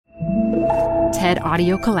TED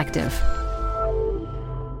Audio Collective.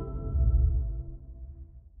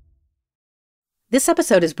 This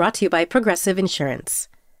episode is brought to you by Progressive Insurance.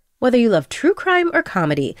 Whether you love true crime or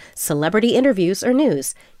comedy, celebrity interviews or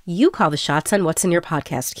news, you call the shots on what's in your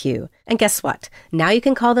podcast queue. And guess what? Now you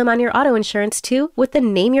can call them on your auto insurance too with the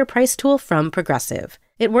Name Your Price tool from Progressive.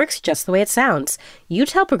 It works just the way it sounds. You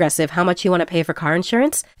tell Progressive how much you want to pay for car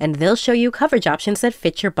insurance, and they'll show you coverage options that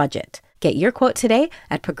fit your budget. Get your quote today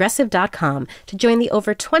at Progressive.com to join the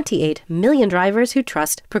over 28 million drivers who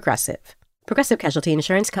trust Progressive. Progressive Casualty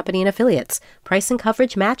Insurance Company and Affiliates. Price and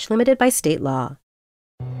coverage match limited by state law.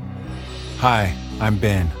 Hi, I'm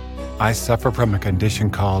Ben. I suffer from a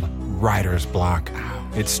condition called writer's block.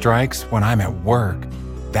 It strikes when I'm at work.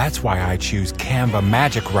 That's why I choose Canva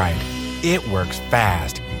Magic Write. It works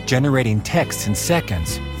fast, generating texts in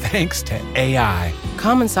seconds, thanks to AI.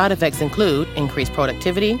 Common side effects include increased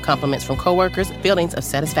productivity, compliments from coworkers, feelings of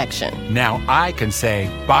satisfaction. Now I can say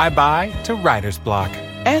bye-bye to writer's block.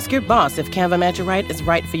 Ask your boss if Canva Magic Write is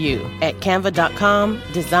right for you at canva.com,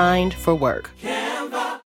 designed for work.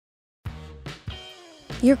 Canva.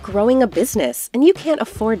 You're growing a business, and you can't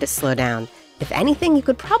afford to slow down. If anything, you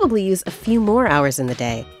could probably use a few more hours in the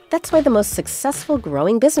day. That's why the most successful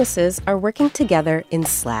growing businesses are working together in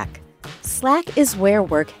Slack. Slack is where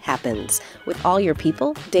work happens, with all your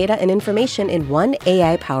people, data, and information in one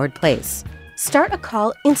AI-powered place. Start a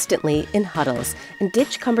call instantly in huddles and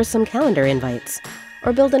ditch cumbersome calendar invites.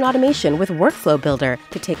 Or build an automation with Workflow Builder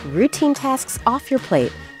to take routine tasks off your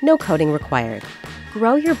plate, no coding required.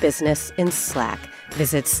 Grow your business in Slack.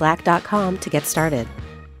 Visit slack.com to get started.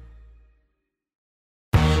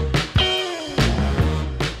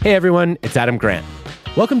 Hey everyone, it's Adam Grant.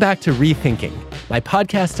 Welcome back to Rethinking, my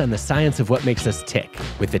podcast on the science of what makes us tick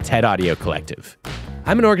with the TED Audio Collective.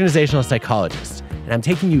 I'm an organizational psychologist, and I'm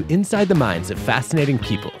taking you inside the minds of fascinating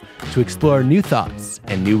people to explore new thoughts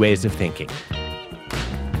and new ways of thinking.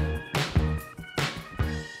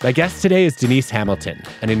 My guest today is Denise Hamilton,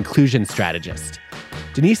 an inclusion strategist.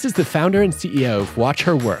 Denise is the founder and CEO of Watch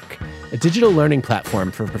Her Work, a digital learning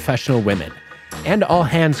platform for professional women, and All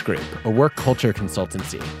Hands Group, a work culture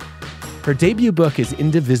consultancy. Her debut book is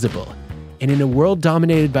Indivisible, and in a world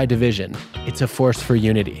dominated by division, it's a force for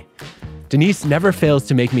unity. Denise never fails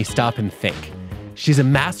to make me stop and think. She's a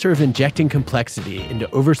master of injecting complexity into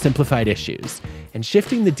oversimplified issues and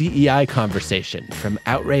shifting the DEI conversation from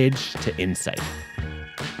outrage to insight.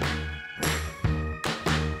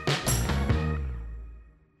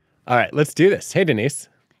 All right, let's do this. Hey, Denise.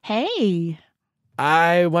 Hey.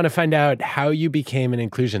 I want to find out how you became an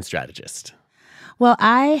inclusion strategist. Well,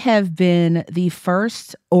 I have been the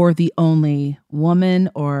first or the only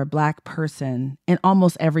woman or Black person in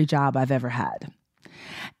almost every job I've ever had.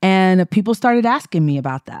 And people started asking me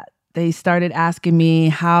about that. They started asking me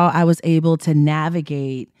how I was able to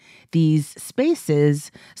navigate these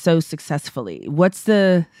spaces so successfully. What's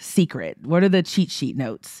the secret? What are the cheat sheet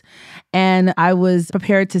notes? And I was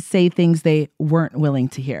prepared to say things they weren't willing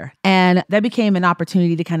to hear. And that became an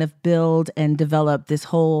opportunity to kind of build and develop this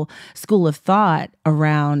whole school of thought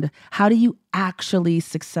around how do you actually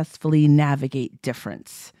successfully navigate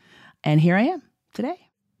difference? And here I am today.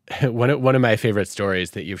 One of my favorite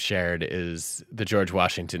stories that you've shared is the George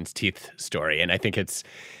Washington's teeth story. And I think it's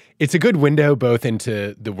a good window both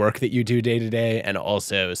into the work that you do day to day and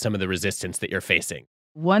also some of the resistance that you're facing.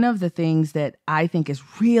 One of the things that I think is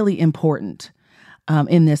really important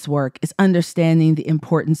in this work is understanding the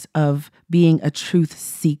importance of being a truth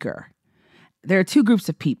seeker. There are two groups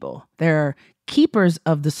of people. There are keepers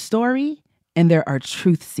of the story and there are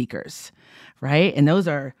truth seekers, right? And those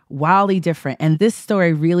are wildly different. And this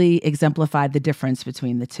story really exemplified the difference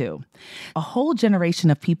between the two. A whole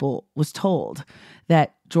generation of people was told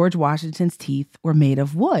that George Washington's teeth were made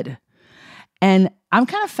of wood. And I'm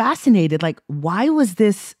kind of fascinated, like, why was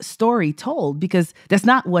this story told? Because that's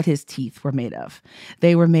not what his teeth were made of.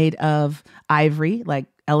 They were made of ivory, like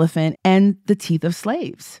elephant, and the teeth of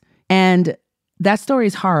slaves. And that story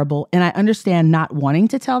is horrible. And I understand not wanting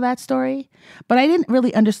to tell that story, but I didn't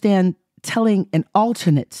really understand telling an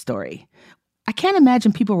alternate story. I can't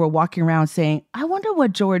imagine people were walking around saying, I wonder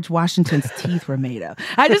what George Washington's teeth were made of.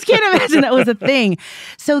 I just can't imagine that was a thing.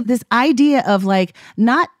 So this idea of like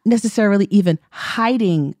not necessarily even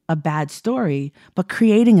hiding a bad story, but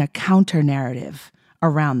creating a counter narrative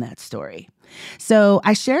around that story. So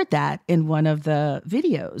I shared that in one of the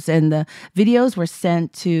videos, and the videos were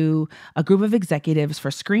sent to a group of executives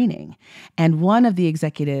for screening. And one of the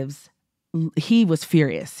executives he was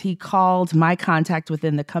furious. He called my contact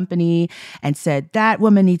within the company and said, that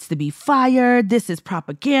woman needs to be fired. This is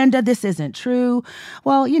propaganda. This isn't true.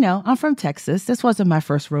 Well, I'm from Texas. This wasn't my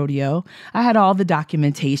first rodeo. I had all the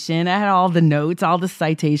documentation. I had all the notes, all the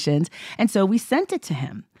citations. And so we sent it to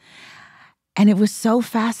him. And it was so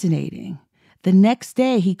fascinating. The next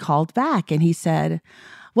day he called back and he said,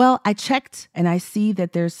 well, I checked and I see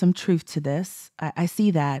that there's some truth to this. I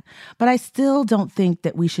see that. But I still don't think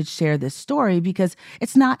that we should share this story because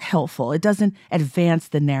it's not helpful. It doesn't advance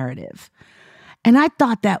the narrative. And I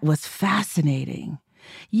thought that was fascinating.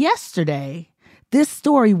 Yesterday, this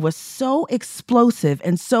story was so explosive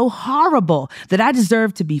and so horrible that I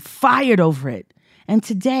deserved to be fired over it. And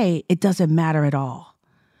today, it doesn't matter at all.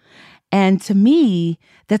 And to me,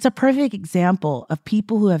 that's a perfect example of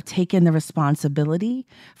people who have taken the responsibility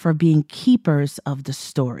for being keepers of the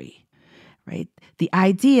story, right? The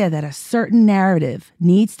idea that a certain narrative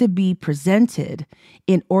needs to be presented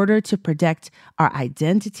in order to protect our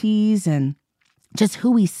identities and just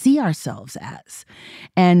who we see ourselves as.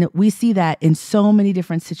 And we see that in so many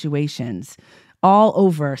different situations all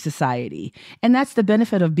over society. And that's the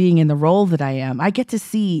benefit of being in the role that I am. I get to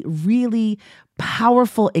see really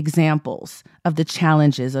powerful examples of the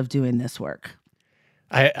challenges of doing this work.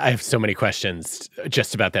 I have so many questions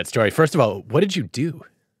just about that story. First of all, what did you do?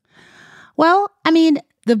 Well,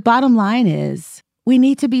 the bottom line is we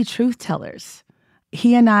need to be truth tellers.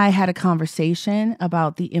 He and I had a conversation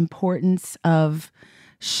about the importance of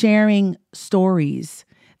sharing stories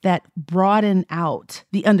that broaden out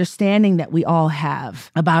the understanding that we all have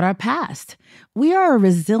about our past. We are a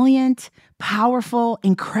resilient, powerful,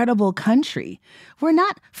 incredible country. We're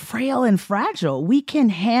not frail and fragile. We can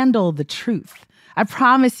handle the truth. I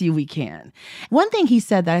promise you we can. One thing he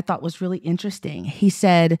said that I thought was really interesting, he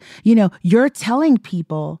said, you're telling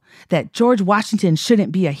people that George Washington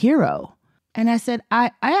shouldn't be a hero. And I said, I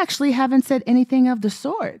actually haven't said anything of the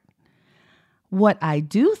sort. What I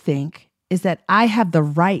do think is that I have the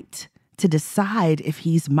right to decide if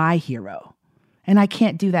he's my hero. And I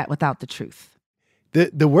can't do that without the truth.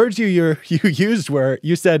 The words you used were,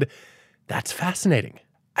 you said, that's fascinating.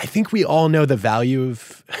 I think we all know the value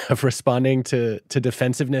of responding to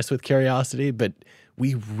defensiveness with curiosity, but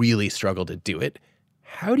we really struggle to do it.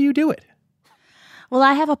 How do you do it? Well,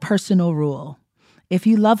 I have a personal rule. If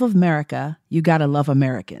you love America, you gotta love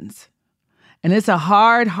Americans. And it's a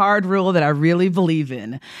hard rule that I really believe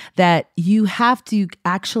in, that you have to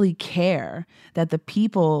actually care that the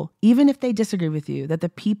people, even if they disagree with you, that the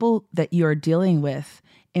people that you're dealing with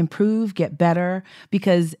improve, get better,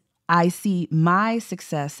 because I see my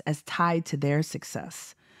success as tied to their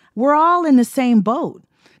success. We're all in the same boat.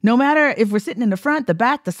 No matter if we're sitting in the front, the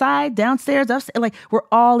back, the side, downstairs, upstairs, we're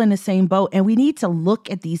all in the same boat. And we need to look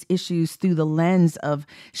at these issues through the lens of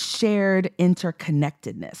shared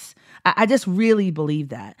interconnectedness. I just really believe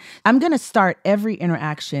that. I'm going to start every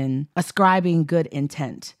interaction ascribing good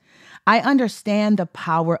intent. I understand the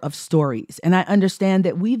power of stories, and I understand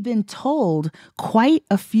that we've been told quite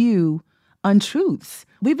a few untruths.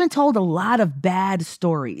 We've been told a lot of bad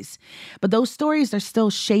stories, but those stories are still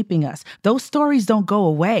shaping us. Those stories don't go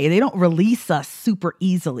away. They don't release us super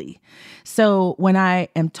easily. So when I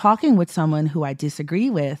am talking with someone who I disagree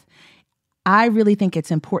with, I really think it's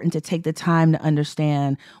important to take the time to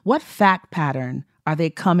understand what fact pattern are they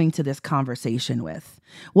coming to this conversation with?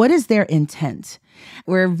 What is their intent?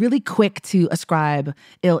 We're really quick to ascribe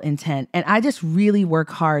ill intent, and I just really work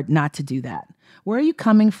hard not to do that. Where are you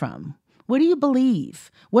coming from? What do you believe?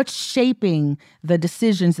 What's shaping the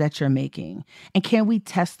decisions that you're making? And can we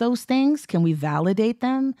test those things? Can we validate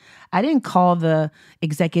them? I didn't call the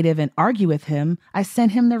executive and argue with him. I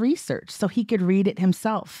sent him the research so he could read it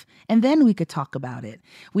himself. And then we could talk about it.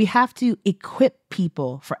 We have to equip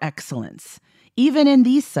people for excellence, even in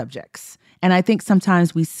these subjects. And I think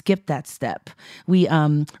sometimes we skip that step. We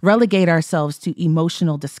relegate ourselves to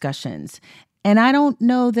emotional discussions. And I don't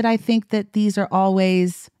know that I think that these are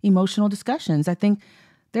always emotional discussions. I think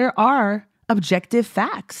there are objective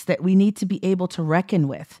facts that we need to be able to reckon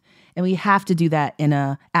with. And we have to do that in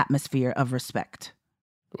an atmosphere of respect.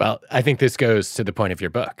 Well, I think this goes to the point of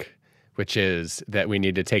your book, which is that we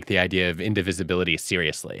need to take the idea of indivisibility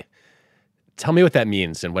seriously. Tell me what that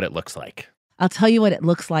means and what it looks like. I'll tell you what it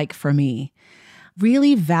looks like for me.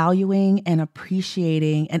 Really valuing and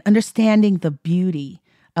appreciating and understanding the beauty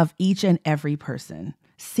of each and every person,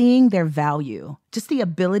 seeing their value, just the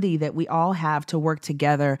ability that we all have to work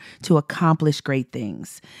together to accomplish great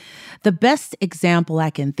things. The best example I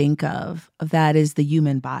can think of that is the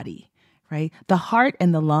human body, right? The heart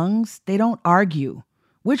and the lungs, they don't argue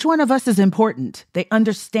Which one of us is important? They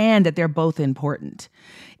understand that they're both important.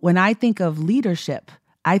 When I think of leadership,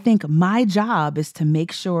 I think my job is to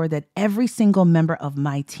make sure that every single member of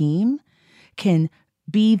my team can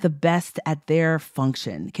be the best at their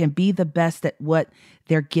function, can be the best at what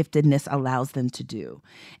their giftedness allows them to do.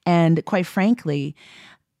 And quite frankly,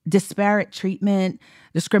 disparate treatment,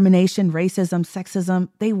 discrimination, racism, sexism,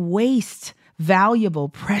 they waste valuable,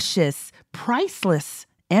 precious, priceless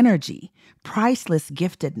energy, priceless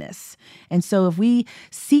giftedness. And so if we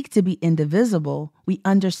seek to be indivisible, we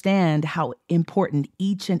understand how important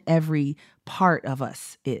each and every part of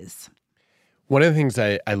us is. One of the things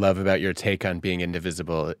I love about your take on being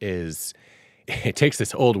indivisible is it takes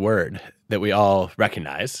this old word that we all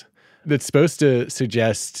recognize that's supposed to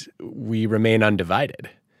suggest we remain undivided.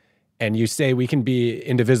 And you say we can be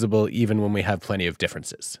indivisible even when we have plenty of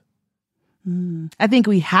differences. I think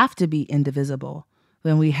we have to be indivisible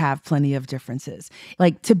when we have plenty of differences.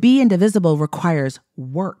 Like, to be indivisible requires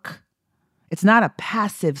work. It's not a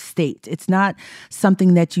passive state. It's not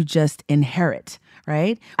something that you just inherit,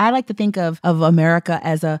 right? I like to think of America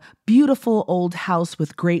as a beautiful old house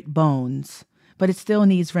with great bones, but it still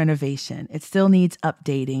needs renovation. It still needs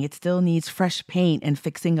updating. It still needs fresh paint and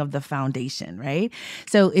fixing of the foundation, right?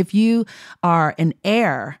 So if you are an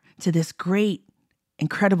heir to this great,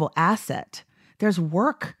 incredible asset, there's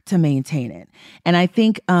work to maintain it. And I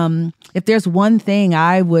think if there's one thing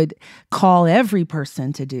I would call every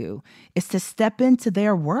person to do, is to step into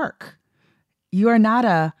their work. You are not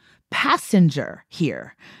a passenger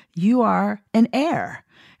here. You are an heir,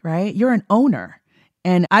 right? You're an owner.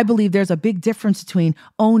 And I believe there's a big difference between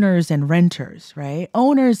owners and renters, right?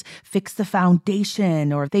 Owners fix the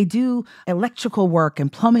foundation, or they do electrical work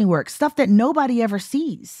and plumbing work, stuff that nobody ever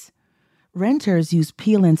sees. Renters use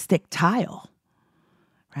peel and stick tile,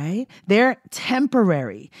 right? They're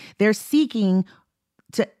temporary. They're seeking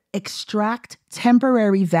to extract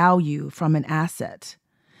temporary value from an asset.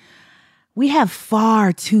 We have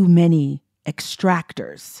far too many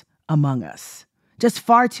extractors among us, just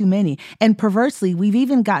far too many. And perversely, we've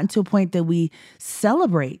even gotten to a point that we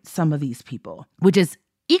celebrate some of these people, which is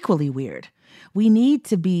equally weird. We need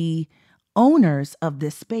to be owners of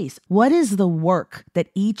this space. What is the work that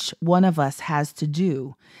each one of us has to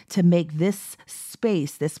do to make this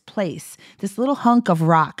space, this place, this little hunk of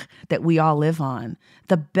rock that we all live on,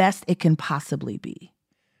 the best it can possibly be?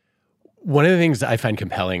 One of the things I find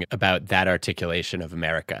compelling about that articulation of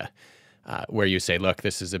America, where you say, look,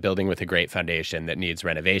 this is a building with a great foundation that needs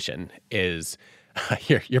renovation, is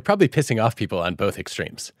you're probably pissing off people on both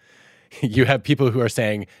extremes. You have people who are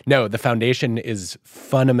saying, no, the foundation is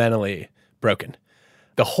fundamentally broken.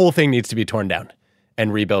 The whole thing needs to be torn down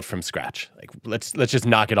and rebuilt from scratch. Like, let's just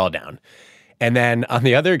knock it all down. And then on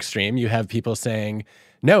the other extreme, you have people saying,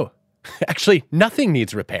 no, actually, nothing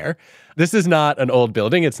needs repair. This is not an old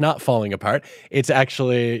building. It's not falling apart. It's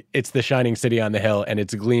the shining city on the hill, and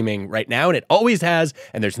it's gleaming right now, and it always has,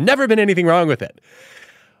 and there's never been anything wrong with it.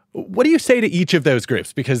 What do you say to each of those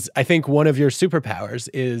groups? Because I think one of your superpowers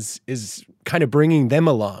is kind of bringing them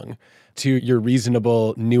along to your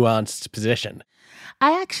reasonable, nuanced position.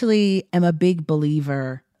 I actually am a big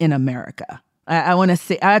believer in America. I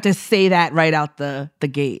have to say that right out the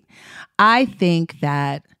gate. I think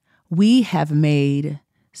that we have made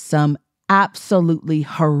some absolutely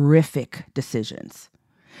horrific decisions.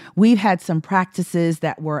 We've had some practices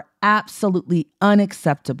that were absolutely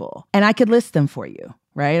unacceptable, and I could list them for you.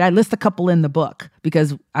 Right? I list a couple in the book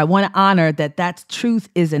because I want to honor that truth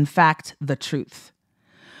is in fact the truth.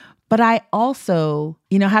 But I also,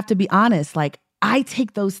 have to be honest, like, I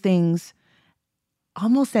take those things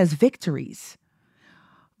almost as victories.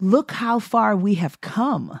 Look how far we have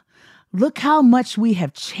come. Look how much we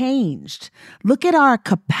have changed. Look at our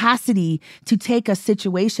capacity to take a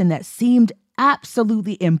situation that seemed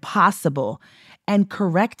absolutely impossible and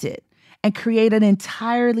correct it and create an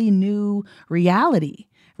entirely new reality,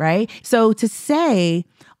 right? So to say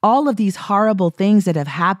all of these horrible things that have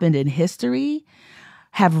happened in history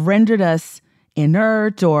have rendered us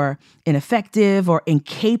inert or ineffective or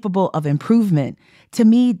incapable of improvement, to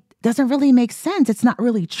me, doesn't really make sense. It's not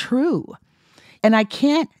really true. And I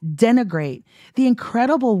can't denigrate the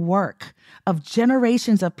incredible work of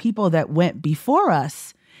generations of people that went before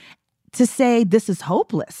us to say this is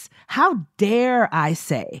hopeless. How dare I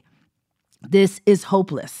say this is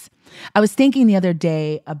hopeless? I was thinking the other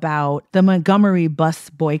day about the Montgomery bus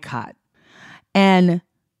boycott. And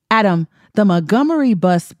Adam, the Montgomery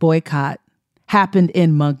bus boycott happened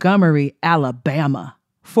in Montgomery, Alabama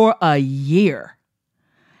for a year.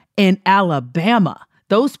 In Alabama,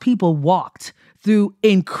 those people walked through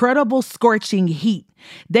incredible scorching heat.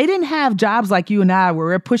 They didn't have jobs like you and I where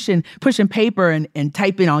we're pushing paper and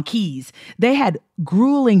typing on keys. They had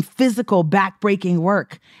grueling physical backbreaking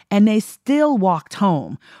work, and they still walked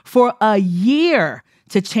home for a year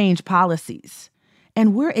to change policies.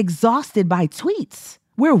 And we're exhausted by tweets.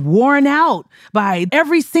 We're worn out by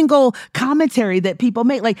every single commentary that people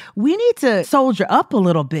make. Like, we need to soldier up a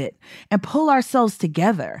little bit and pull ourselves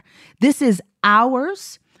together. This is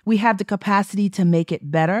ours. We have the capacity to make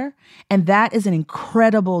it better. And that is an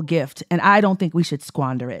incredible gift. And I don't think we should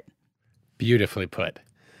squander it. Beautifully put.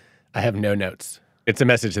 I have no notes. It's a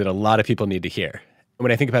message that a lot of people need to hear.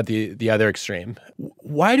 When I think about the other extreme,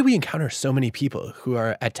 why do we encounter so many people who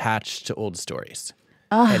are attached to old stories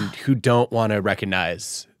and who don't want to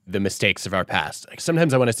recognize the mistakes of our past? Like,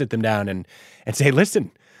 sometimes I want to sit them down and say, listen,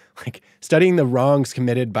 like, studying the wrongs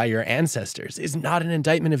committed by your ancestors is not an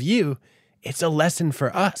indictment of you. It's a lesson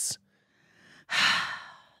for us.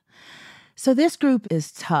 So this group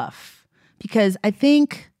is tough because I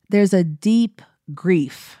think there's a deep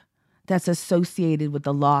grief that's associated with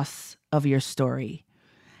the loss of your story.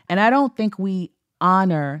 And I don't think we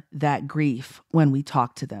honor that grief when we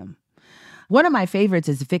talk to them. One of my favorites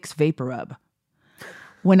is Vicks Vapor Rub.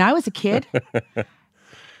 When I was a kid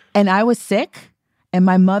and I was sick, and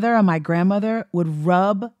my mother or my grandmother would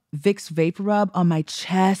rub Vicks Vapor Rub on my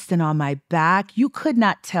chest and on my back, you could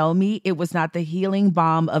not tell me it was not the healing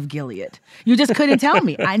balm of Gilead. You just couldn't tell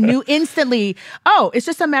me. I knew instantly, oh, it's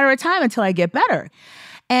just a matter of time until I get better.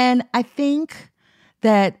 And I think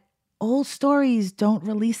that old stories don't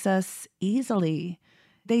release us easily.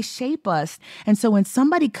 They shape us. And so when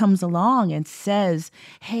somebody comes along and says,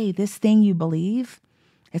 hey, this thing you believe,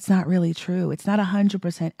 it's not really true. It's not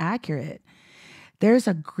 100% accurate. There's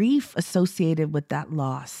a grief associated with that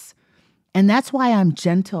loss. And that's why I'm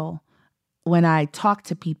gentle when I talk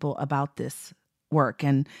to people about this work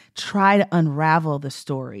and try to unravel the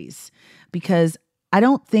stories, because I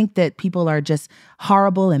don't think that people are just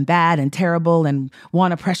horrible and bad and terrible and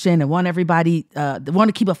want oppression and want everybody, want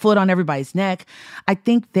to keep a foot on everybody's neck. I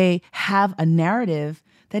think they have a narrative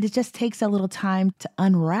that it just takes a little time to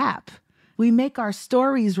unwrap. We make our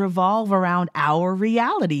stories revolve around our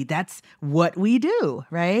reality. That's what we do,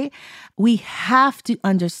 right? We have to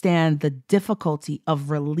understand the difficulty of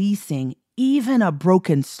releasing even a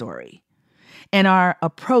broken story. And our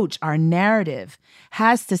approach, our narrative,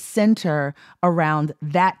 has to center around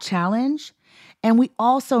that challenge. And we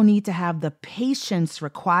also need to have the patience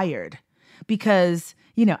required because,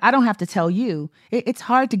 I don't have to tell you, it's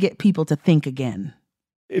hard to get people to think again.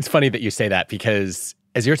 It's funny that you say that because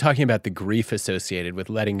as you're talking about the grief associated with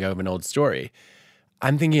letting go of an old story,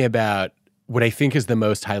 I'm thinking about what I think is the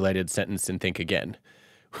most highlighted sentence in Think Again,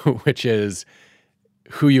 which is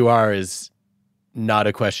who you are is not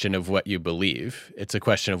a question of what you believe. It's a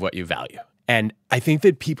question of what you value. And I think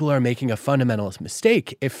that people are making a fundamental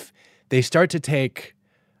mistake if they start to take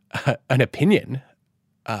an opinion,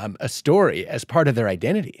 a story as part of their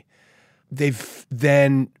identity. They've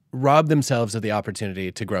then robbed themselves of the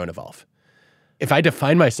opportunity to grow and evolve. If I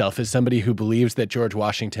define myself as somebody who believes that George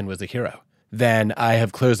Washington was a hero, then I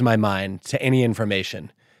have closed my mind to any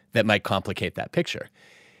information that might complicate that picture.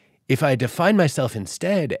 If I define myself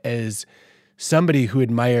instead as somebody who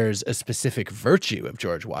admires a specific virtue of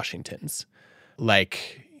George Washington's,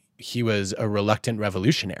 like he was a reluctant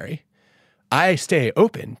revolutionary, I stay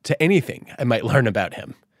open to anything I might learn about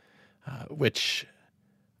him, which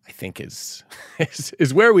I think is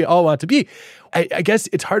where we all want to be. I guess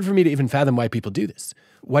it's hard for me to even fathom why people do this.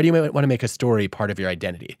 Why do you want to make a story part of your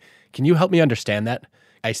identity? Can you help me understand that?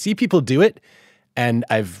 I see people do it, and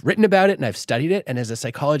I've written about it, and I've studied it, and as a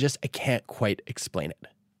psychologist, I can't quite explain it.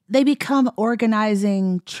 They become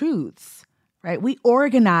organizing truths, right? We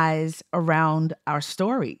organize around our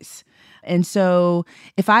stories. And so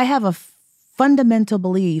if I have a fundamental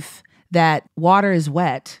belief that water is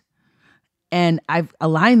wet, and I've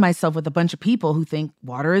aligned myself with a bunch of people who think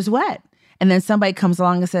water is wet, and then somebody comes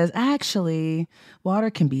along and says, actually, water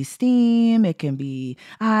can be steam, it can be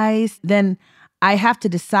ice, then I have to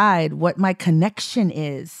decide what my connection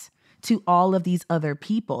is to all of these other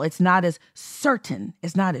people. It's not as certain,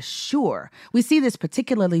 it's not as sure. We see this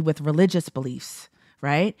particularly with religious beliefs,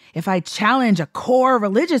 right? If I challenge a core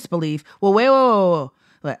religious belief, well,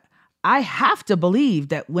 wait. I have to believe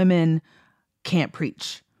that women can't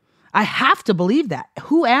preach. I have to believe that.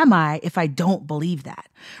 Who am I if I don't believe that,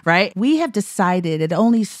 right? We have decided that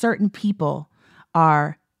only certain people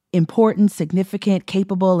are important, significant,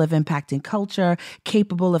 capable of impacting culture,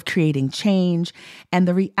 capable of creating change. And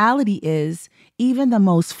the reality is, even the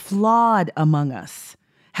most flawed among us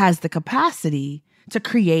has the capacity to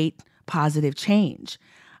create positive change.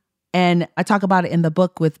 And I talk about it in the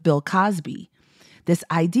book with Bill Cosby. This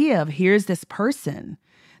idea of here's this person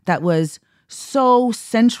that was so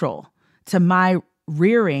central to my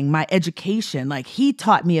rearing, my education. Like, he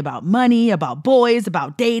taught me about money, about boys,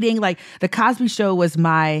 about dating. Like, the Cosby Show was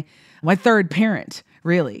my third parent,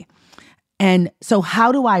 really. And so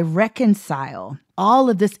how do I reconcile all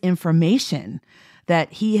of this information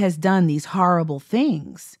that he has done these horrible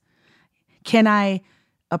things? Can I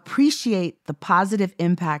appreciate the positive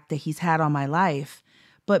impact that he's had on my life,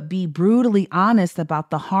 but be brutally honest about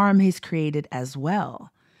the harm he's created as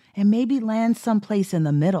well? And maybe land someplace in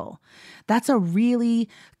the middle. That's a really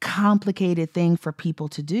complicated thing for people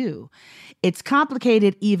to do. It's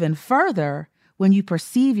complicated even further when you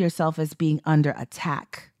perceive yourself as being under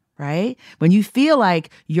attack, right? When you feel like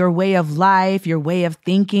your way of life, your way of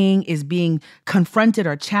thinking is being confronted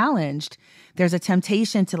or challenged, there's a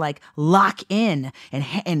temptation to like lock in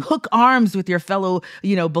and hook arms with your fellow,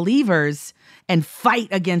 believers and fight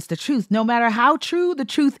against the truth, no matter how true the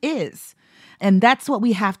truth is. And that's what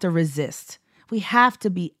we have to resist. We have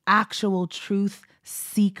to be actual truth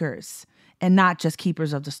seekers and not just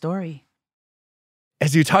keepers of the story.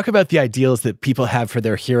 As you talk about the ideals that people have for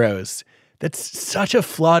their heroes, that's such a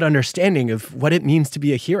flawed understanding of what it means to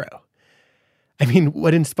be a hero. I mean,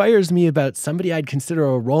 what inspires me about somebody I'd consider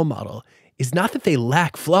a role model is not that they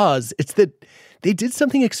lack flaws, it's that they did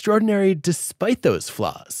something extraordinary despite those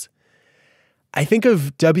flaws. I think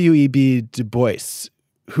of W.E.B. Du Bois,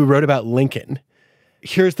 who wrote about Lincoln.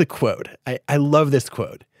 Here's the quote. I love this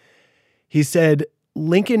quote. He said,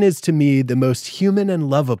 "Lincoln is to me the most human and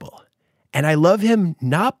lovable, and I love him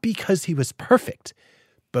not because he was perfect,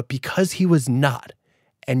 but because he was not,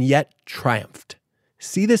 and yet triumphed.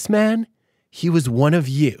 See this man? He was one of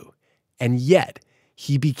you, and yet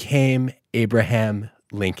he became Abraham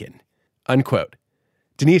Lincoln." Unquote.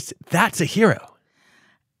 Denise, that's a hero.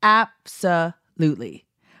 Absolutely.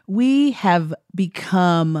 We have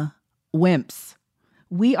become wimps.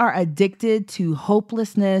 We are addicted to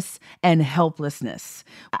hopelessness and helplessness.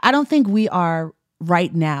 I don't think we are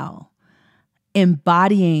right now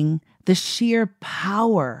embodying the sheer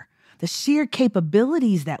power, the sheer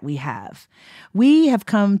capabilities that we have. We have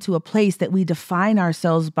come to a place that we define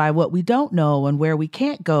ourselves by what we don't know and where we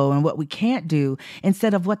can't go and what we can't do,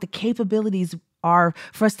 instead of what the capabilities are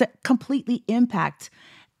for us to completely impact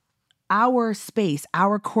our space,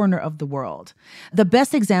 our corner of the world. The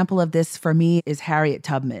best example of this for me is Harriet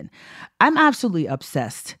Tubman. I'm absolutely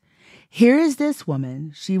obsessed. Here is this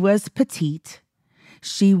woman. She was petite.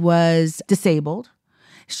 She was disabled.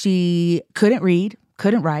 She couldn't read,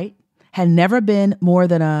 couldn't write, had never been more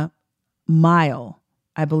than a mile,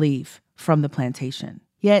 I believe, from the plantation.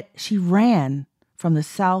 Yet she ran from the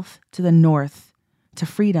South to the North to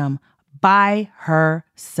freedom by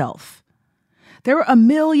herself. There were a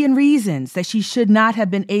million reasons that she should not have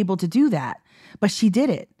been able to do that, but she did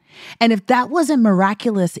it. And if that wasn't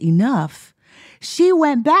miraculous enough, she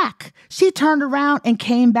went back. She turned around and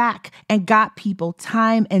came back and got people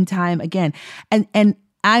time and time again. And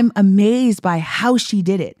I'm amazed by how she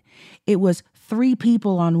did it. It was 3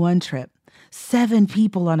 people on one trip, 7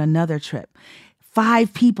 people on another trip,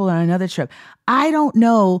 5 people on another trip. I don't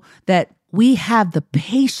know that we have the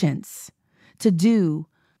patience to do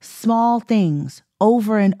small things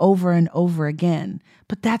over and over and over again.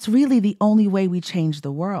 But that's really the only way we change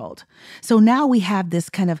the world. So now we have this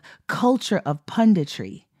kind of culture of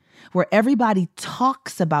punditry where everybody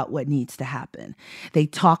talks about what needs to happen. They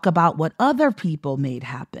talk about what other people made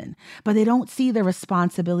happen, but they don't see the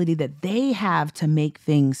responsibility that they have to make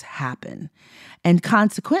things happen. And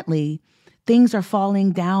consequently, things are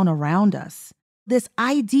falling down around us. This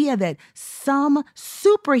idea that some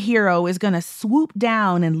superhero is going to swoop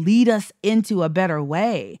down and lead us into a better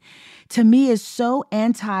way, to me, is so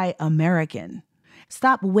anti-American.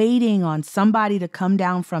 Stop waiting on somebody to come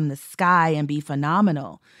down from the sky and be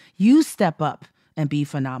phenomenal. You step up and be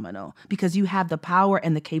phenomenal because you have the power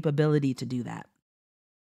and the capability to do that.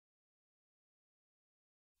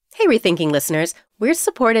 Hey, Rethinking listeners, we're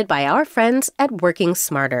supported by our friends at Working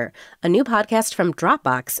Smarter, a new podcast from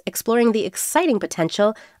Dropbox exploring the exciting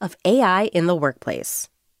potential of AI in the workplace.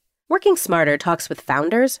 Working Smarter talks with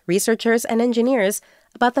founders, researchers, and engineers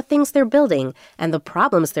about the things they're building and the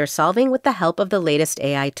problems they're solving with the help of the latest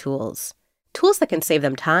AI tools. Tools that can save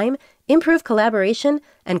them time, improve collaboration,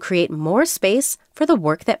 and create more space for the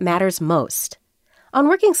work that matters most. On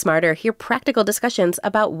Working Smarter, hear practical discussions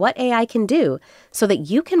about what AI can do so that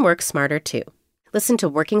you can work smarter too. Listen to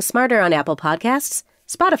Working Smarter on Apple Podcasts,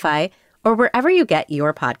 Spotify, or wherever you get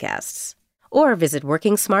your podcasts. Or visit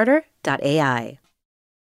workingsmarter.ai.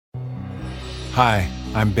 Hi,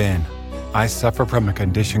 I'm Ben. I suffer from a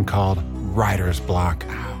condition called writer's block.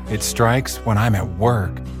 It strikes when I'm at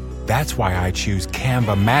work. That's why I choose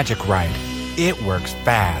Canva Magic Write. It works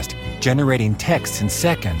fast, generating text in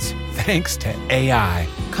seconds, thanks to AI.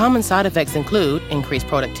 Common side effects include increased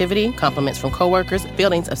productivity, compliments from coworkers,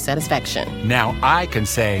 feelings of satisfaction. Now I can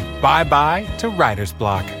say bye-bye to writer's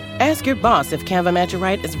block. Ask your boss if Canva Magic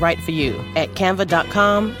Write is right for you at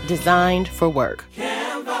canva.com, designed for work.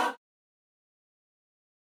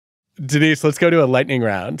 Denise, let's go to a lightning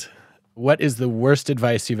round. What is the worst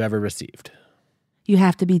advice you've ever received? You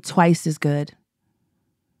have to be twice as good.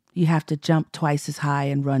 You have to jump twice as high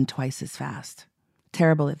and run twice as fast.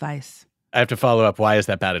 Terrible advice. I have to follow up. Why is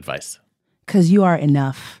that bad advice? Because you are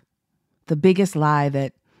enough. The biggest lie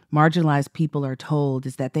that marginalized people are told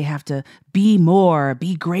is that they have to be more,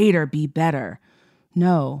 be greater, be better.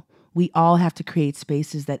 No, we all have to create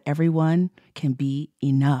spaces that everyone can be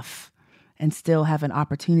enough and still have an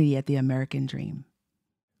opportunity at the American dream.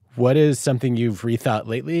 What is something you've rethought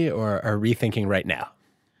lately or are rethinking right now?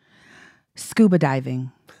 Scuba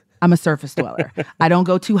diving. I'm a surface dweller. I don't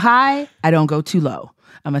go too high. I don't go too low.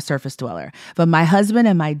 I'm a surface dweller. But my husband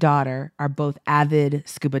and my daughter are both avid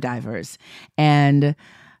scuba divers. And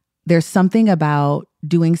there's something about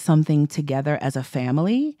doing something together as a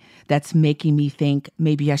family that's making me think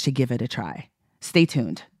maybe I should give it a try. Stay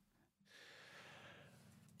tuned.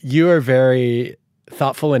 You are very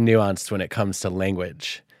thoughtful and nuanced when it comes to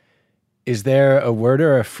language. Is there a word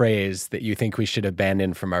or a phrase that you think we should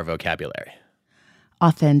abandon from our vocabulary?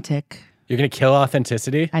 Authentic. You're going to kill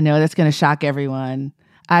authenticity? I know that's going to shock everyone.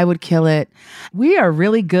 I would kill it. We are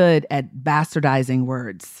really good at bastardizing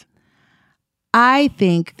words. I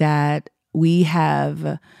think that we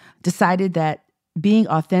have decided that being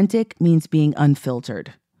authentic means being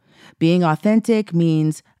unfiltered. Being authentic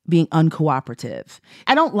means being uncooperative.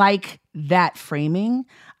 I don't like that framing.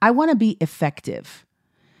 I want to be effective.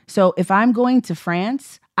 So if I'm going to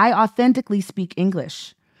France, I authentically speak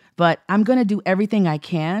English, but I'm going to do everything I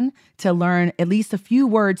can to learn at least a few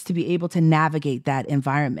words to be able to navigate that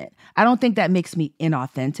environment. I don't think that makes me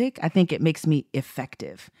inauthentic. I think it makes me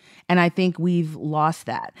effective. And I think we've lost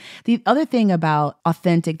that. The other thing about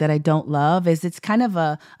authentic that I don't love is it's kind of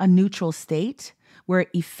a neutral state where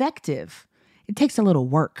effective, it takes a little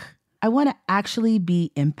work. I want to actually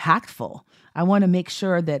be impactful. I want to make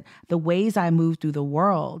sure that the ways I move through the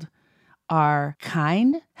world are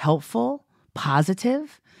kind, helpful,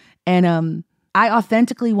 positive. And I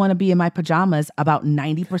authentically want to be in my pajamas about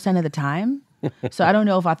 90% of the time. So I don't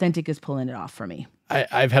know if authentic is pulling it off for me.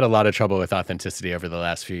 I've had a lot of trouble with authenticity over the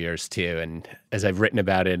last few years too. And as I've written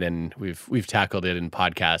about it and we've tackled it in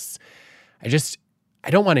podcasts, I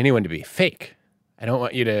don't want anyone to be fake. I don't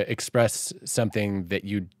want you to express something that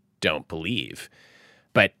you don't believe.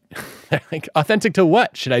 But like, authentic to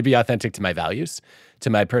what? Should I be authentic to my values,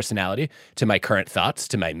 to my personality, to my current thoughts,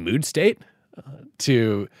 to my mood state,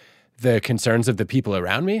 to the concerns of the people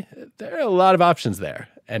around me? There are a lot of options there.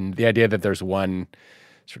 And the idea that there's one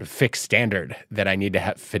sort of fixed standard that I need to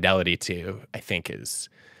have fidelity to, I think is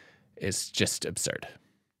just absurd.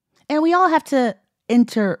 And we all have to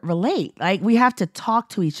interrelate. Like, we have to talk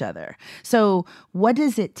to each other. So what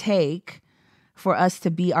does it take for us to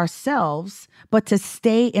be ourselves, but to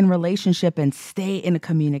stay in relationship and stay in a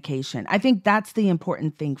communication? I think that's the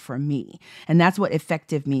important thing for me. And that's what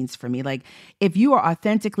effective means for me. Like, if you are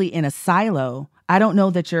authentically in a silo, I don't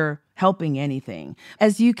know that you're helping anything.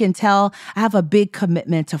 As you can tell, I have a big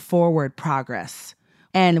commitment to forward progress.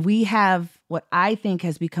 And we have what I think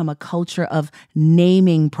has become a culture of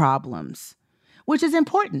naming problems, which is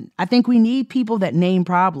important. I think we need people that name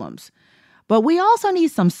problems, but we also need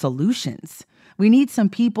some solutions. We need some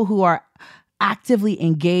people who are actively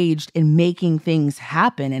engaged in making things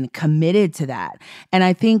happen and committed to that. And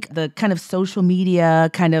I think the kind of social media,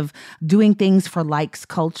 kind of doing things for likes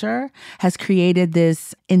culture has created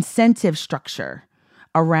this incentive structure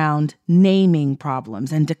around naming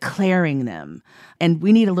problems and declaring them. And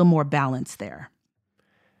we need a little more balance there.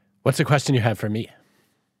 What's the question you have for me?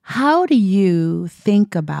 How do you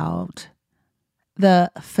think about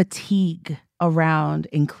the fatigue around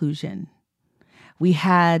inclusion? We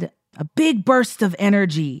had a big burst of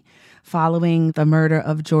energy following the murder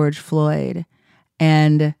of George Floyd.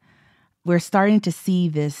 And we're starting to see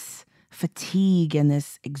this fatigue and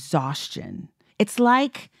this exhaustion. It's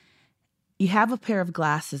like you have a pair of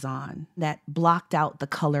glasses on that blocked out the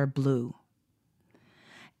color blue.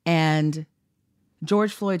 And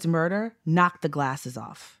George Floyd's murder knocked the glasses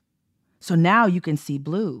off. So now you can see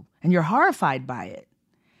blue and you're horrified by it.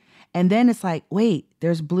 And then it's like, wait,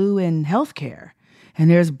 there's blue in healthcare. And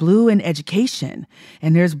there's blue in education,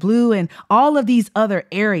 and there's blue in all of these other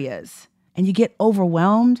areas. And you get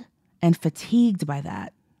overwhelmed and fatigued by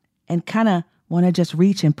that and kind of want to just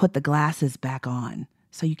reach and put the glasses back on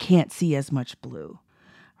so you can't see as much blue.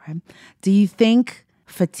 Right? Do you think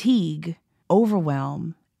fatigue,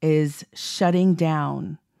 overwhelm, is shutting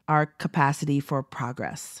down our capacity for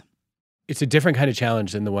progress? It's a different kind of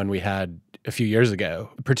challenge than the one we had a few years ago,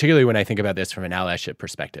 particularly when I think about this from an allyship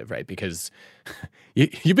perspective, right? Because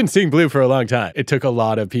you've been seeing blue for a long time. It took a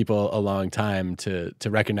lot of people a long time to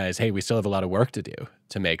recognize, hey, we still have a lot of work to do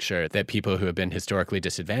to make sure that people who have been historically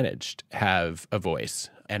disadvantaged have a voice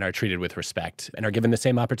and are treated with respect and are given the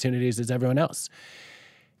same opportunities as everyone else.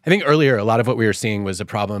 I think earlier, a lot of what we were seeing was a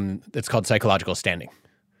problem that's called psychological standing,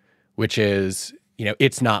 which is,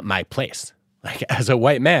 it's not my place. Like, as a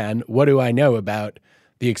white man, what do I know about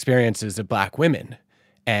the experiences of Black women?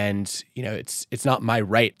 And, it's not my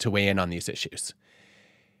right to weigh in on these issues.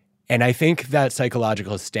 And I think that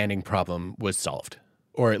psychological standing problem was solved,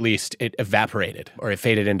 or at least it evaporated, or it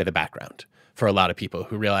faded into the background for a lot of people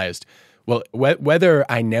who realized, well, whether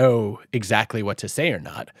I know exactly what to say or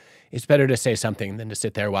not, it's better to say something than to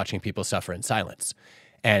sit there watching people suffer in silence.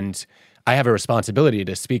 And I have a responsibility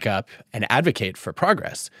to speak up and advocate for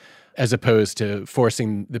progress, as opposed to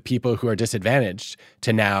forcing the people who are disadvantaged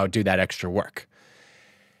to now do that extra work.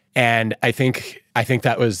 And I think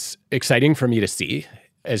that was exciting for me to see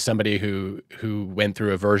as somebody who went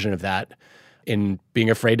through a version of that in being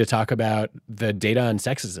afraid to talk about the data on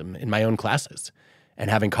sexism in my own classes and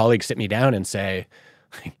having colleagues sit me down and say,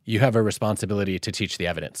 you have a responsibility to teach the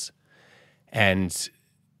evidence. And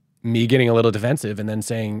me getting a little defensive and then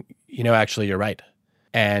saying, actually, you're right.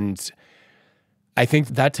 And I think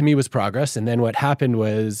that to me was progress. And then what happened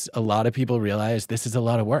was a lot of people realized this is a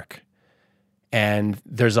lot of work. And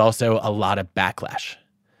there's also a lot of backlash.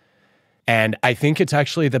 And I think it's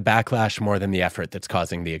actually the backlash more than the effort that's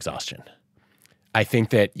causing the exhaustion. I think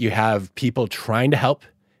that you have people trying to help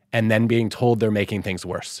and then being told they're making things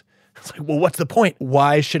worse. It's like, well, what's the point?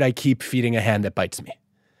 Why should I keep feeding a hand that bites me?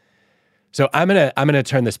 So I'm gonna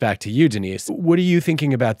turn this back to you, Denise. What are you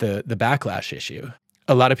thinking about the backlash issue?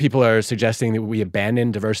 A lot of people are suggesting that we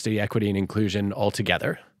abandon diversity, equity, and inclusion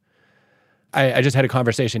altogether. I just had a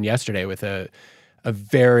conversation yesterday with a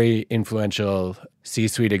very influential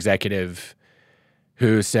C-suite executive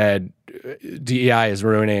who said DEI is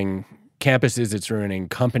ruining campuses, it's ruining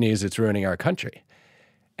companies, it's ruining our country.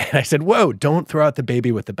 And I said, whoa, don't throw out the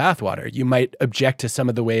baby with the bathwater. You might object to some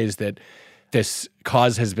of the ways that this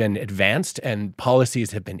cause has been advanced and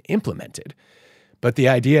policies have been implemented. But the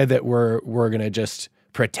idea that we're going to just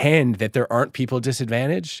pretend that there aren't people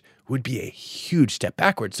disadvantaged would be a huge step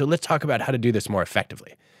backwards. So let's talk about how to do this more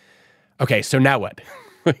effectively. Okay, so now what?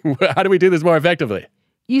 How do we do this more effectively?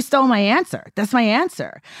 You stole my answer. That's my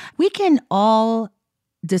answer. We can all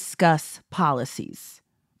discuss policies,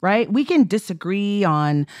 right? We can disagree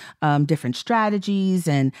on different strategies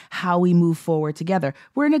and how we move forward together.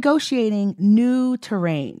 We're negotiating new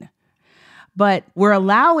terrain, but we're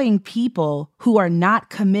allowing people who are not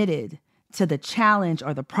committed to the challenge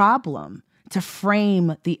or the problem to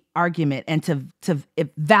frame the argument and to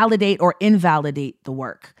validate or invalidate the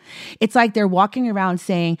work. It's like they're walking around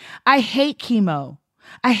saying, I hate chemo.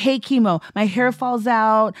 I hate chemo. My hair falls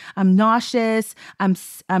out. I'm nauseous. I'm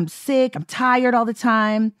sick. I'm tired all the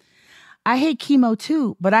time. I hate chemo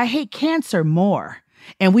too, but I hate cancer more.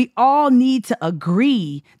 And we all need to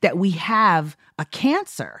agree that we have a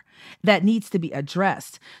cancer that needs to be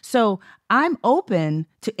addressed. So I'm open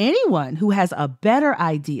to anyone who has a better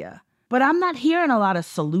idea, but I'm not hearing a lot of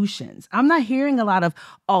solutions. I'm not hearing a lot of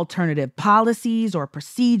alternative policies or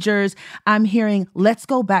procedures. I'm hearing, let's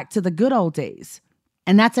go back to the good old days.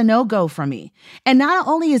 And that's a no-go for me. And not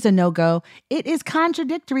only is a no-go, it is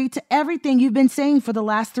contradictory to everything you've been saying for the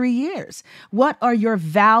last 3 years. What are your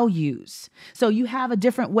values? So you have a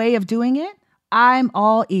different way of doing it? I'm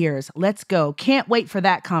all ears. Let's go. Can't wait for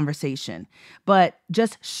that conversation. But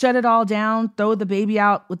just shut it all down, throw the baby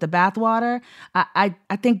out with the bathwater. I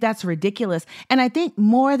think that's ridiculous. And I think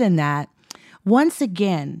more than that, once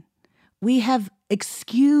again, we have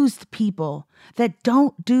excused people that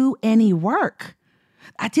don't do any work.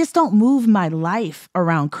 I just don't move my life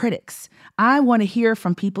around critics. I want to hear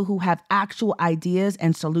from people who have actual ideas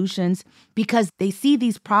and solutions because they see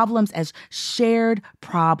these problems as shared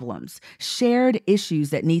problems, shared issues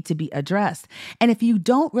that need to be addressed. And if you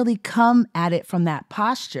don't really come at it from that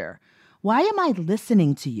posture, why am I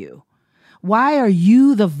listening to you? Why are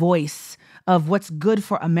you the voice of what's good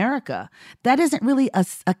for America? That isn't really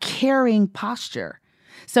a caring posture.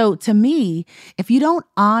 So to me, if you don't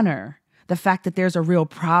honor the fact that there's a real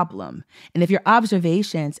problem, and if your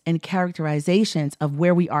observations and characterizations of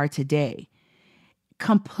where we are today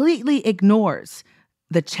completely ignores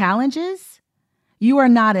the challenges, you are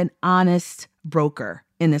not an honest broker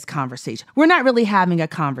in this conversation. We're not really having a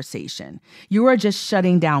conversation. You are just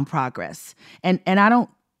shutting down progress. And I don't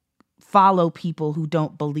follow people who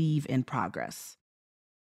don't believe in progress.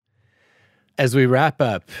 As we wrap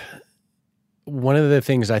up, one of the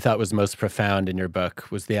things I thought was most profound in your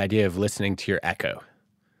book was the idea of listening to your echo.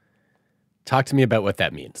 Talk to me about what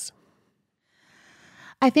that means.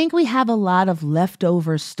 I think we have a lot of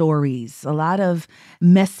leftover stories, a lot of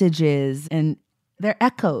messages, and they're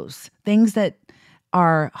echoes, things that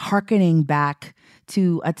are hearkening back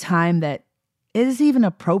to a time that isn't even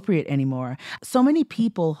appropriate anymore. So many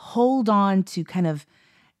people hold on to kind of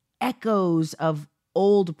echoes of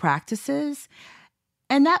old practices,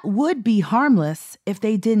 and that would be harmless if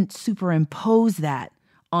they didn't superimpose that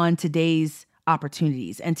on today's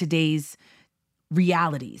opportunities and today's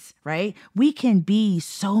realities, right? We can be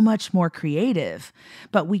so much more creative,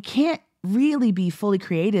 but we can't really be fully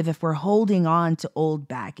creative if we're holding on to old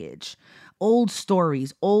baggage, old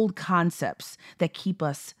stories, old concepts that keep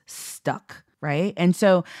us stuck, right? And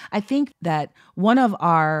so I think that one of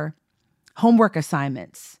our homework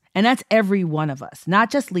assignments, and that's every one of us,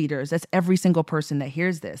 not just leaders, that's every single person that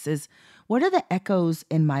hears this, is what are the echoes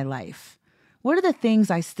in my life? What are the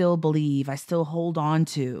things I still believe, I still hold on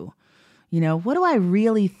to? You know, what do I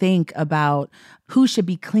really think about who should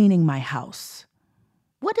be cleaning my house?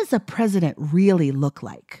 What does a president really look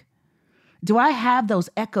like? Do I have those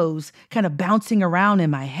echoes kind of bouncing around in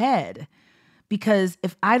my head? Because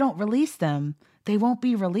if I don't release them, they won't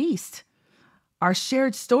be released. Our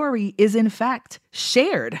shared story is, in fact,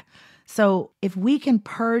 shared. So if we can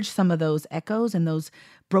purge some of those echoes and those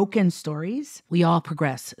broken stories, we all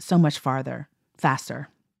progress so much farther, faster.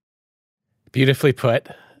 Beautifully put.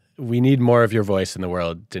 We need more of your voice in the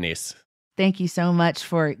world, Denise. Thank you so much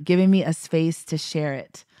for giving me a space to share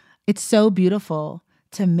it. It's so beautiful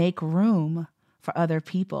to make room for other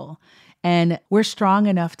people. And we're strong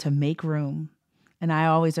enough to make room. And I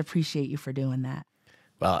always appreciate you for doing that.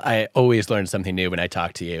 Well, I always learn something new when I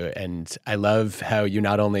talk to you. And I love how you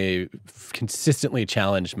not only consistently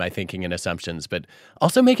challenge my thinking and assumptions, but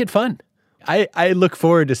also make it fun. I look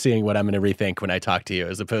forward to seeing what I'm going to rethink when I talk to you,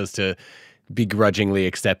 as opposed to begrudgingly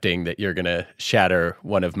accepting that you're going to shatter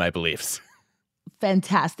one of my beliefs.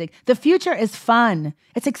 Fantastic. The future is fun.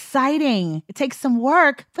 It's exciting. It takes some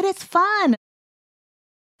work, but it's fun.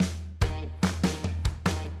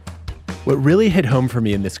 What really hit home for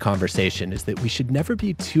me in this conversation is that we should never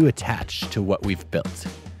be too attached to what we've built.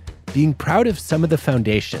 Being proud of some of the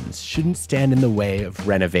foundations shouldn't stand in the way of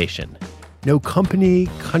renovation. No company,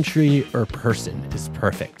 country, or person is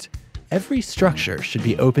perfect. Every structure should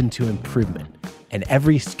be open to improvement, and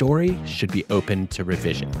every story should be open to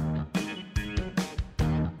revision.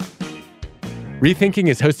 Rethinking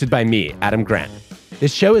is hosted by me, Adam Grant.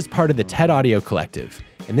 This show is part of the TED Audio Collective,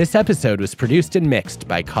 and this episode was produced and mixed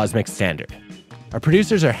by Cosmic Standard. Our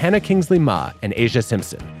producers are Hannah Kingsley-Ma and Asia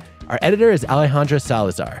Simpson. Our editor is Alejandra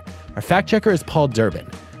Salazar. Our fact-checker is Paul Durbin.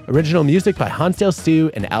 Original music by Hansdale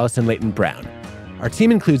Stew and Allison Leighton Brown. Our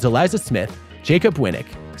team includes Eliza Smith, Jacob Winnick,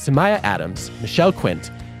 Samaya Adams, Michelle Quint,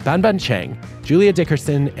 Banban Cheng, Julia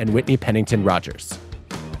Dickerson, and Whitney Pennington Rogers.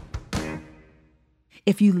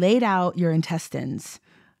 If you laid out your intestines,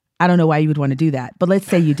 I don't know why you would want to do that, but let's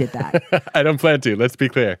say you did that. I don't plan to. Let's be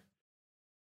clear.